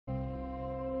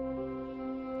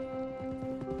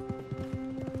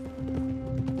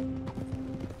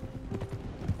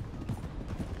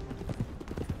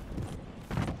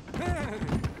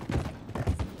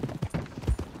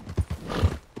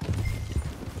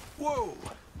Whoa!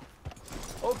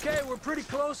 Okay, we're pretty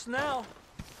close now.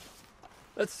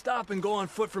 Let's stop and go on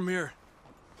foot from here.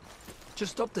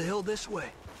 Just up the hill this way.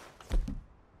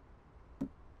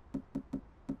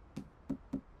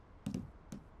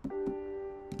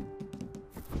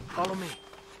 Follow me.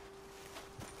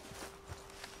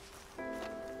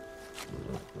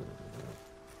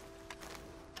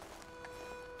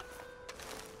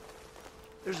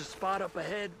 There's a spot up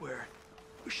ahead where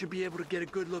we should be able to get a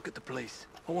good look at the place.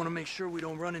 I want to make sure we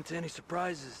don't run into any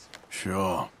surprises.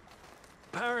 Sure.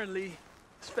 Apparently,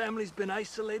 this family's been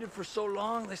isolated for so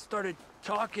long, they started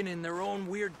talking in their own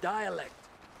weird dialect.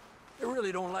 They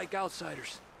really don't like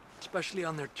outsiders, especially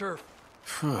on their turf.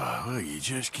 Well, you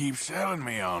just keep selling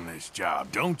me on this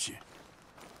job, don't you?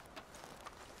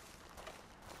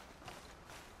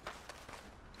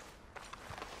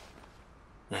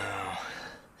 Oh,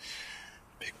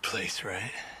 big place,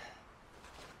 right?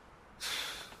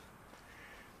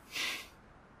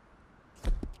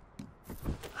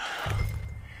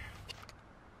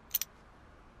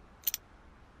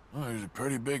 Well, there's a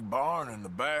pretty big barn in the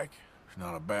back. It's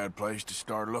not a bad place to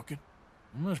start looking.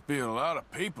 There must be a lot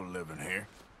of people living here.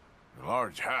 A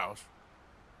large house.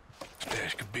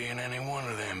 This could be in any one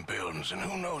of them buildings, and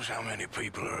who knows how many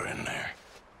people are in there.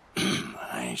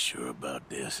 I ain't sure about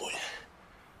this. Boy,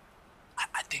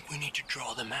 I think we need to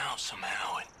draw them out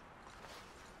somehow.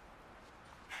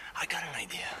 I got an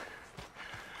idea.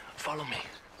 Follow me.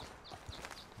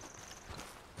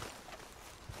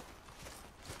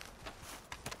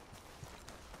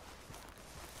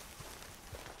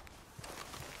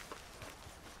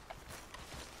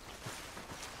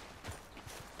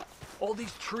 All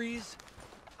these trees,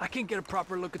 I can't get a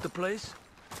proper look at the place.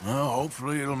 Well,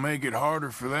 hopefully it'll make it harder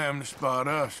for them to spot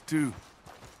us, too.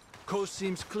 Coast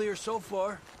seems clear so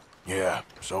far. Yeah,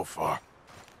 so far.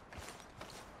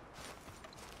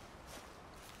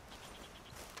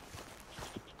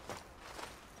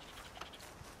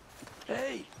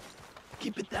 Hey,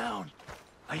 keep it down.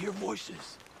 I hear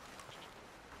voices.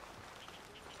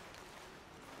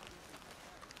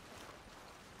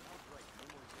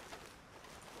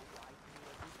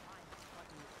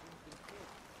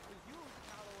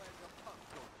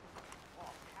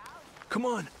 Come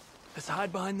on, let's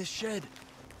hide behind this shed.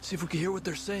 See if we can hear what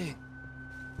they're saying.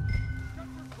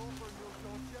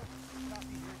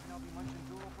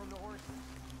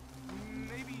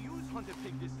 Maybe use hunt a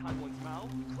pig this time once, Mal.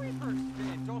 Creepers,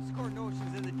 man. Don't score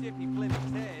notions in the dippy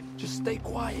Plymouth's head. Just stay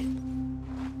quiet.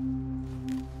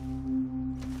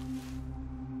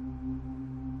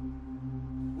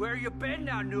 Where you been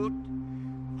now, Newt?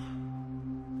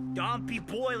 Don't be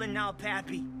boiling now,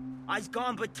 Pappy. I's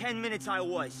gone but 10 minutes I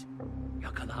was. You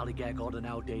can hollygag all the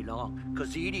now day long,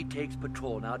 'cause Edie takes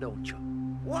patrol now, don't you?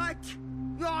 What?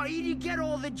 No, Edie, get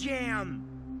all the jam.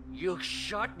 You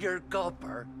shut your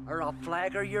gulper, or I'll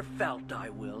flagger your felt,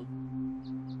 I will.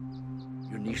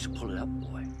 Your niece will pull it up,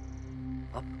 boy.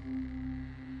 Up.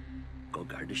 Go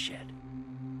guard the shed.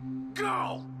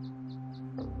 Go!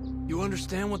 You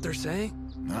understand what they're saying?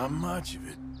 Not much of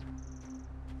it.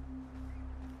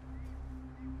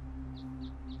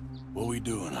 What we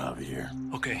doing, Javier?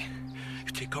 Okay,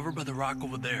 you take cover by the rock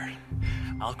over there.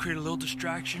 I'll create a little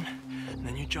distraction, and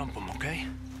then you jump them, okay?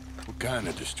 What kind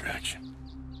of distraction?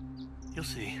 You'll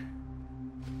see.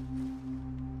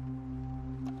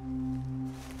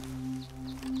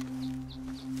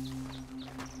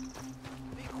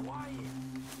 Be quiet.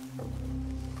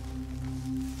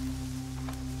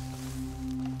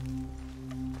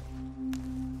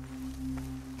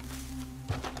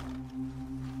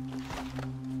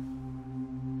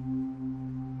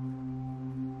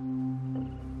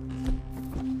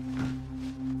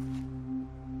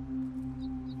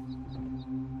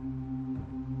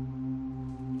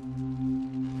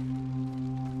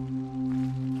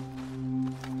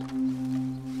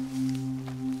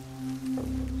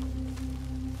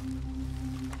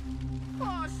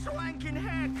 Oh, swanking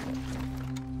heck!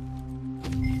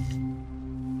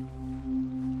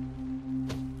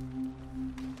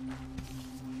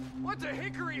 What the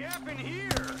hickory happened here?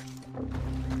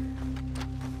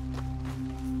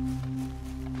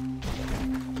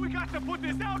 We got to put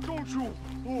this out, don't you?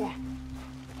 Oh.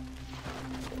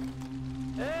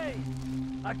 Hey,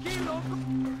 aquí, loco.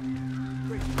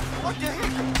 What the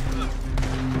heck?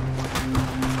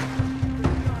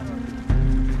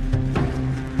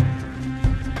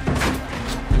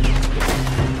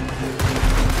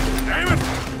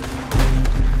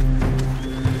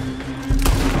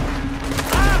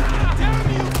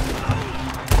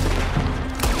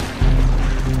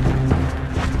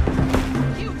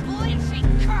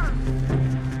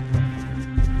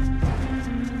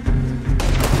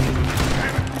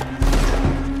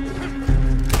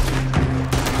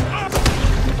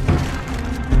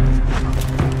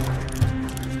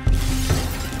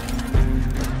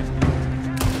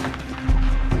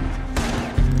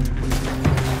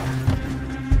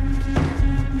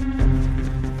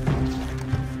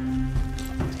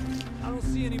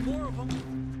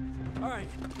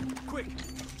 quick.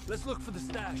 Let's look for the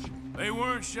stash. They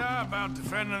weren't shy about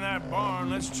defending that barn.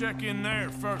 Let's check in there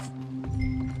first.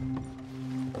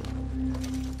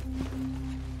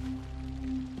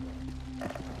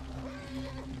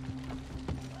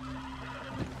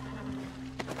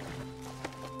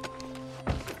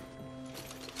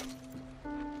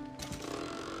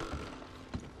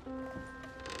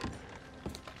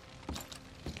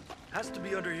 Has to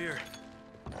be under here.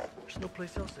 There's no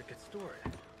place else that could store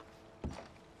it.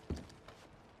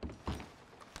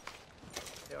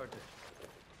 Hey, Arthur.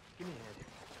 Give me a hand here.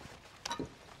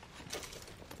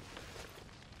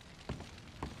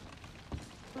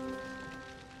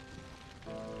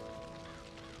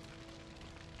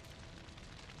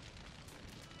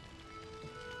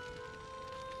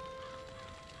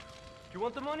 Do you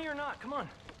want the money or not? Come on.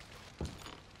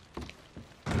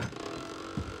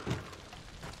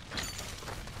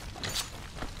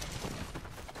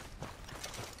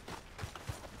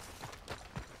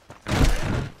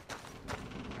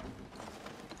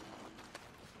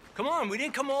 Come on, we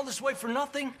didn't come all this way for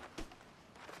nothing.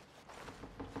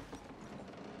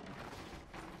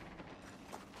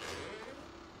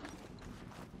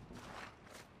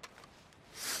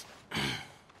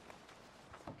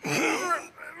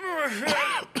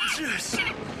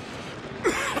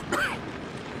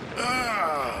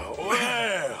 Ah,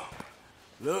 well,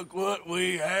 look what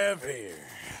we have here.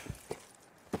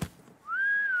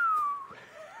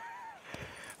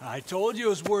 I told you it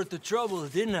was worth the trouble,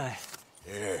 didn't I?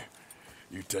 Here,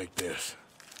 you take this.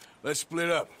 Let's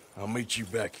split up. I'll meet you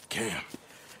back at camp.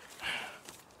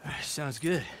 Sounds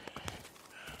good.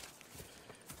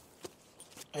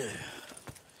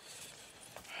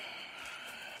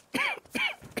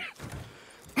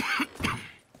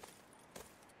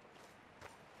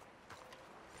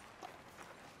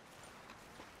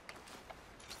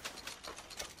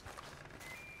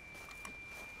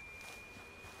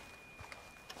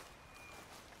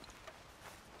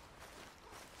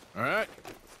 All right.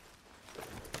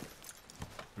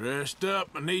 Rest up.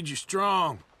 I need you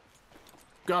strong.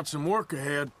 Got some work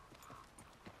ahead.